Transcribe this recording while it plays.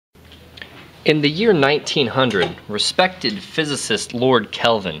In the year 1900, respected physicist Lord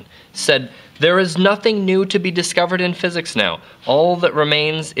Kelvin said, "There is nothing new to be discovered in physics now. All that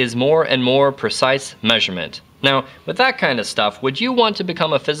remains is more and more precise measurement." Now, with that kind of stuff, would you want to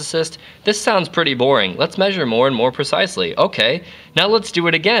become a physicist? This sounds pretty boring. Let's measure more and more precisely. Okay, now let's do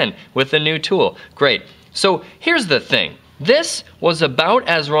it again with a new tool. Great. So here's the thing. This was about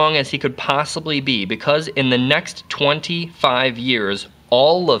as wrong as he could possibly be, because in the next 25 years,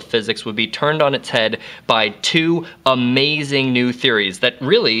 all of physics would be turned on its head by two amazing new theories that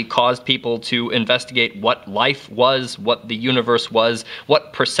really caused people to investigate what life was, what the universe was,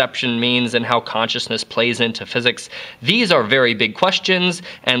 what perception means, and how consciousness plays into physics. These are very big questions,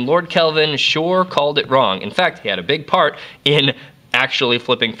 and Lord Kelvin sure called it wrong. In fact, he had a big part in actually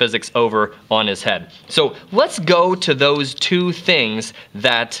flipping physics over on his head. So let's go to those two things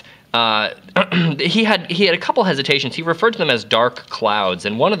that he had a couple hesitations. He referred to them as dark clouds,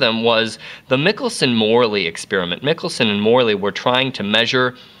 and one of them was the Michelson-Morley experiment. Michelson and Morley were trying to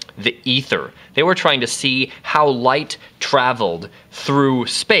measure the ether. They were trying to see how light traveled through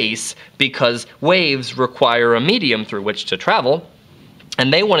space, because waves require a medium through which to travel.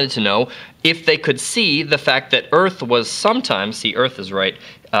 And they wanted to know if they could see the fact that Earth was sometimes, see, Earth is right,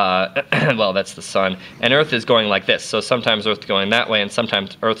 well, that's the sun, and Earth is going like this, so sometimes Earth's going that way and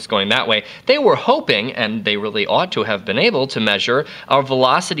sometimes Earth's going that way. They were hoping, and they really ought to have been able to measure our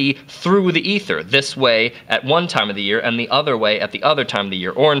velocity through the ether, this way at one time of the year and the other way at the other time of the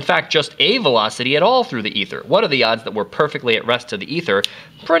year, or in fact just a velocity at all through the ether. What are the odds that we're perfectly at rest to the ether?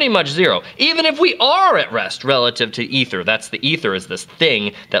 Pretty much zero. Even if we are at rest relative to ether, that's the ether is this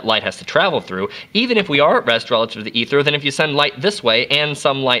thing that light has to travel through, even if we are at rest relative to the ether, then if you send light this way and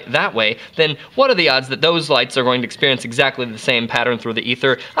some light that way, then what are the odds that those lights are going to experience exactly the same pattern through the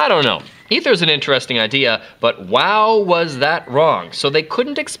ether? I don't know. Ether is an interesting idea, but wow, was that wrong. So they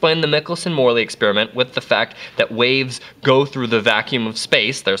couldn't explain the Michelson-Morley experiment with the fact that waves go through the vacuum of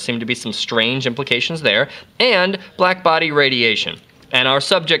space. There seem to be some strange implications there, and black body radiation. And our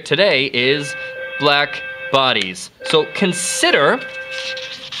subject today is black bodies. So consider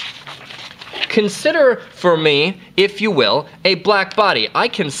for me, if you will, a black body. I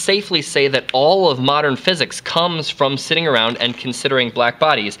can safely say that all of modern physics comes from sitting around and considering black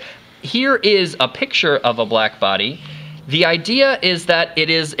bodies. Here is a picture of a black body. The idea is that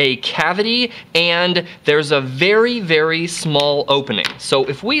it is a cavity and there's a very, very small opening. So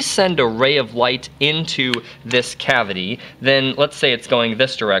if we send a ray of light into this cavity, then let's say it's going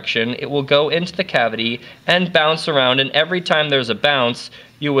this direction, it will go into the cavity and bounce around, and every time there's a bounce,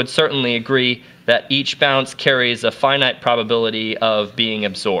 you would certainly agree that each bounce carries a finite probability of being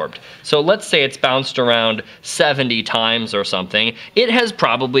absorbed. So let's say it's bounced around 70 times or something. It has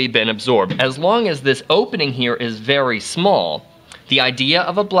probably been absorbed. As long as this opening here is very small, the idea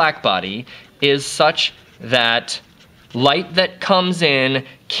of a black body is such that light that comes in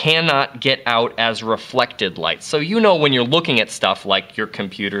cannot get out as reflected light. So you know when you're looking at stuff like your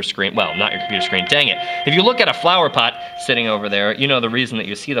computer screen, well, not your computer screen, dang it. If you look at a flower pot sitting over there, you know the reason that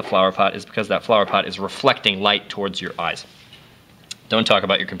you see the flower pot is because that flower pot is reflecting light towards your eyes. Don't talk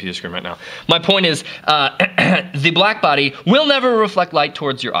about your computer screen right now. My point is, the black body will never reflect light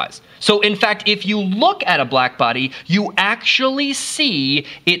towards your eyes. So in fact, if you look at a black body, you actually see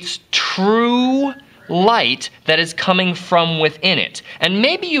its true light that is coming from within it. And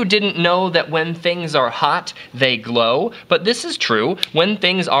maybe you didn't know that when things are hot, they glow, but this is true. When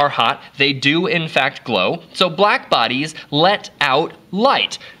things are hot, they do in fact glow. So black bodies let out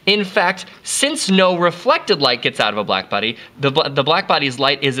light. In fact, since no reflected light gets out of a black body, the black body's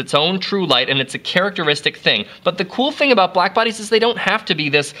light is its own true light, and it's a characteristic thing. But the cool thing about black bodies is they don't have to be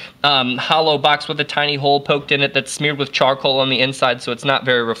this hollow box with a tiny hole poked in it that's smeared with charcoal on the inside, so it's not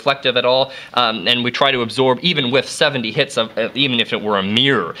very reflective at all. And we try to absorb, even with 70 hits, even if it were a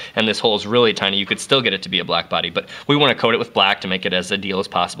mirror and this hole is really tiny, you could still get it to be a black body. But we want to coat it with black to make it as ideal as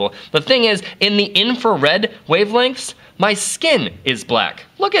possible. The thing is, in the infrared wavelengths, my skin is black.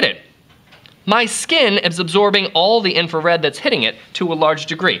 Look at it. My skin is absorbing all the infrared that's hitting it to a large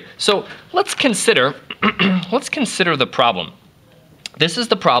degree. So let's consider, the problem. This is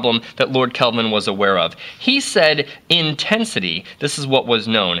the problem that Lord Kelvin was aware of. He said intensity, this is what was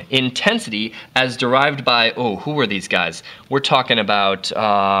known, intensity as derived by, oh, who were these guys? We're talking about,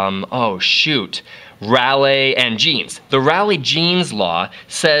 Rayleigh and Jeans. The Rayleigh-Jeans law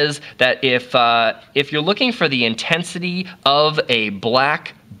says that if you're looking for the intensity of a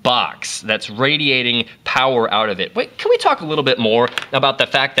black box that's radiating power out of it. Wait, can we talk a little bit more about the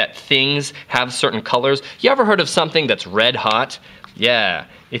fact that things have certain colors? You ever heard of something that's red hot? Yeah.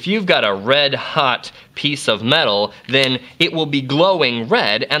 If you've got a red hot piece of metal, then it will be glowing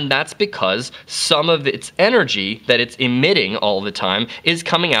red, and that's because some of its energy that it's emitting all the time is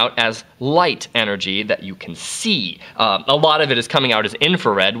coming out as light energy that you can see. A lot of it is coming out as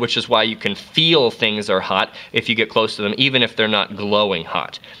infrared, which is why you can feel things are hot if you get close to them, even if they're not glowing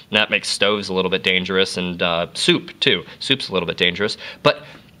hot. And that makes stoves a little bit dangerous, and soup too. Soup's a little bit dangerous. But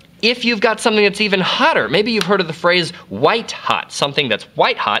if you've got something that's even hotter, maybe you've heard of the phrase white hot. Something that's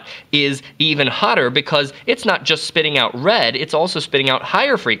white hot is even hotter because it's not just spitting out red, it's also spitting out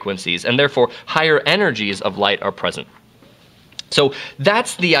higher frequencies, and therefore higher energies of light are present. So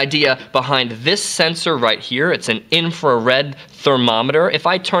that's the idea behind this sensor right here. It's an infrared thermometer. If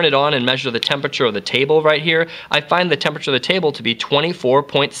I turn it on and measure the temperature of the table right here, I find the temperature of the table to be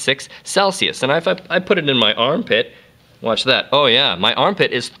 24.6 Celsius. And if I put it in my armpit, watch that. Oh yeah, my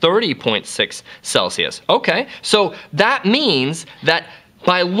armpit is 30.6 Celsius. Okay, so that means that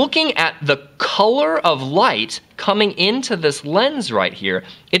by looking at the color of light coming into this lens right here,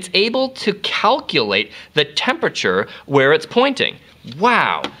 it's able to calculate the temperature where it's pointing.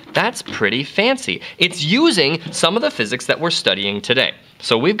 Wow, that's pretty fancy. It's using some of the physics that we're studying today.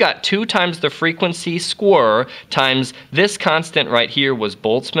 So we've got 2 times the frequency square times this constant right here was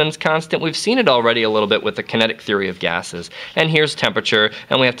Boltzmann's constant. We've seen it already a little bit with the kinetic theory of gases. And here's temperature,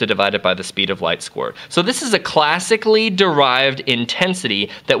 and we have to divide it by the speed of light squared. So this is a classically derived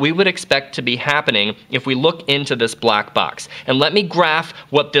intensity that we would expect to be happening if we look into this black box. And let me graph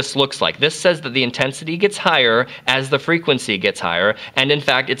what this looks like. This says that the intensity gets higher as the frequency gets higher. And in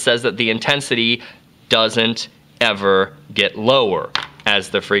fact, it says that the intensity doesn't ever get lower as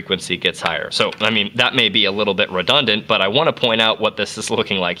the frequency gets higher. So, I mean, that may be a little bit redundant, but I want to point out what this is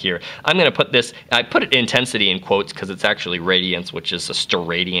looking like here. I'm going to put this, I put it intensity in quotes because it's actually radians, which is a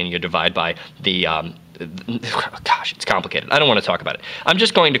steradian. You divide by the, gosh, it's complicated. I don't want to talk about it. I'm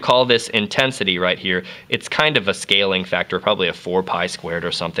just going to call this intensity right here. It's kind of a scaling factor, probably a 4 pi squared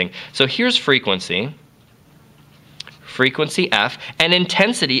or something. So here's frequency. Frequency F, and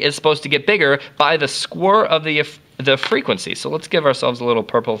intensity is supposed to get bigger by the square of the frequency. So let's give ourselves a little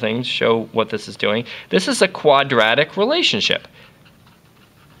purple thing to show what this is doing. This is a quadratic relationship.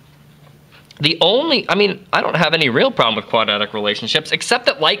 I mean, I don't have any real problem with quadratic relationships, except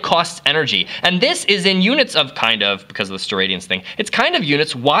that light costs energy. And this is in units of kind of, because of the steradians thing, it's kind of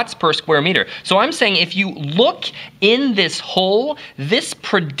units watts per square meter. So I'm saying if you look in this hole, this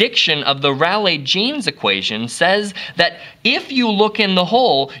prediction of the Rayleigh-Jeans equation says that if you look in the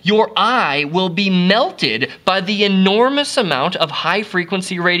hole, your eye will be melted by the enormous amount of high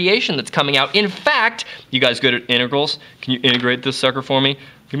frequency radiation that's coming out. In fact, you guys good at integrals? Can you integrate this sucker for me?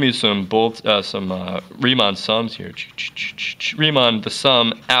 Give me some Riemann sums here. Riemann the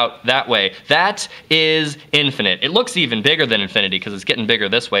sum out that way. That is infinite. It looks even bigger than infinity because it's getting bigger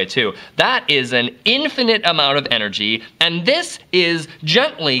this way too. That is an infinite amount of energy, and this is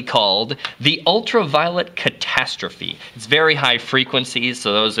gently called the ultraviolet catastrophe. It's very high frequencies,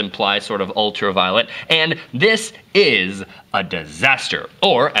 so those imply sort of ultraviolet, and this is a disaster,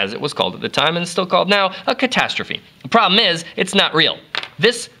 or as it was called at the time and still called now, a catastrophe. The problem is, it's not real.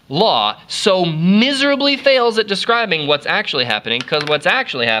 This law so miserably fails at describing what's actually happening because what's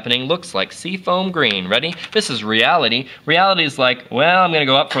actually happening looks like seafoam green. Ready? This is reality. Reality is like, well, I'm going to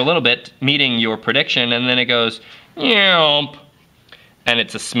go up for a little bit, meeting your prediction, and then it goes, yomp, and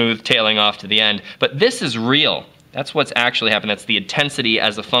it's a smooth tailing off to the end. But this is real. That's what's actually happening. That's the intensity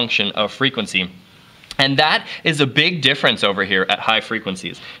as a function of frequency. And that is a big difference over here at high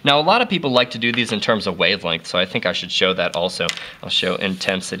frequencies. Now, a lot of people like to do these in terms of wavelength, so I think I should show that also. I'll show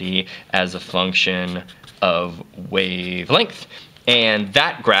intensity as a function of wavelength. And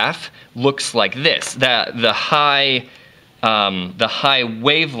that graph looks like this. The high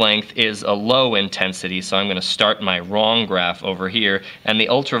wavelength is a low intensity, so I'm going to start my wrong graph over here. And the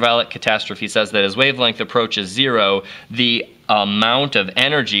ultraviolet catastrophe says that as wavelength approaches 0, the amount of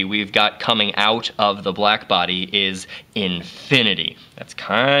energy we've got coming out of the black body is infinity. That's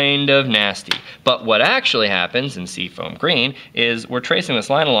kind of nasty. But what actually happens in seafoam green is we're tracing this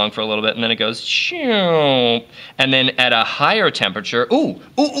line along for a little bit, and then it goes shoo, and then at a higher temperature,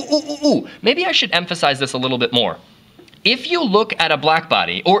 maybe I should emphasize this a little bit more. If you look at a black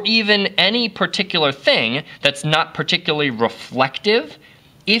body, or even any particular thing that's not particularly reflective,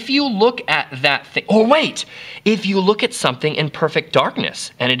 if you look at that thing, or wait, if you look at something in perfect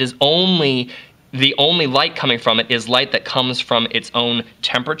darkness and it is only the only light coming from it is light that comes from its own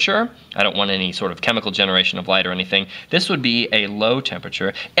temperature. I don't want any sort of chemical generation of light or anything. This would be a low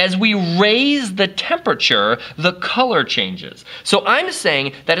temperature. As we raise the temperature, the color changes. So I'm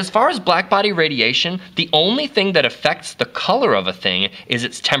saying that as far as blackbody radiation, the only thing that affects the color of a thing is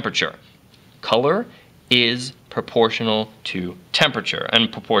its temperature. Color is proportional to temperature, and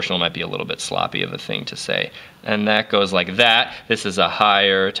proportional might be a little bit sloppy of a thing to say. And that goes like that. This is a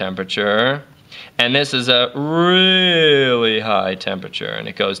higher temperature. And this is a really high temperature, and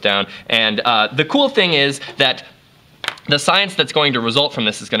it goes down. And the cool thing is that the science that's going to result from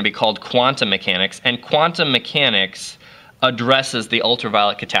this is going to be called quantum mechanics, and quantum mechanics addresses the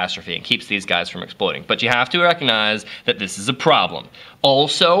ultraviolet catastrophe and keeps these guys from exploding. But you have to recognize that this is a problem.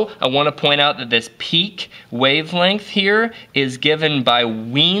 Also, I want to point out that this peak wavelength here is given by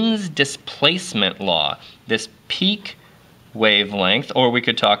Wien's displacement law. This peak wavelength, or we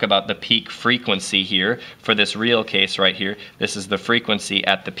could talk about the peak frequency here for this real case right here. This is the frequency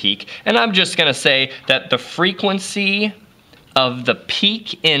at the peak. And I'm just going to say that the frequency of the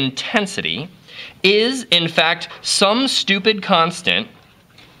peak intensity is, in fact, some stupid constant.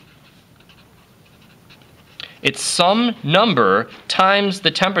 It's some number times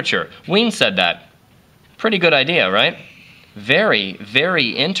the temperature. Wien said that. Pretty good idea, right? Very, very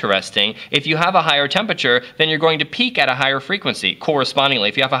interesting. If you have a higher temperature, then you're going to peak at a higher frequency. Correspondingly,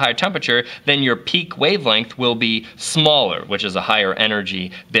 if you have a higher temperature, then your peak wavelength will be smaller, which is a higher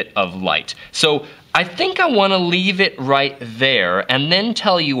energy bit of light. So I think I want to leave it right there and then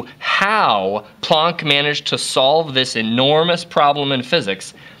tell you how Planck managed to solve this enormous problem in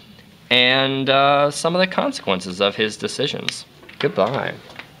physics and some of the consequences of his decisions. Goodbye.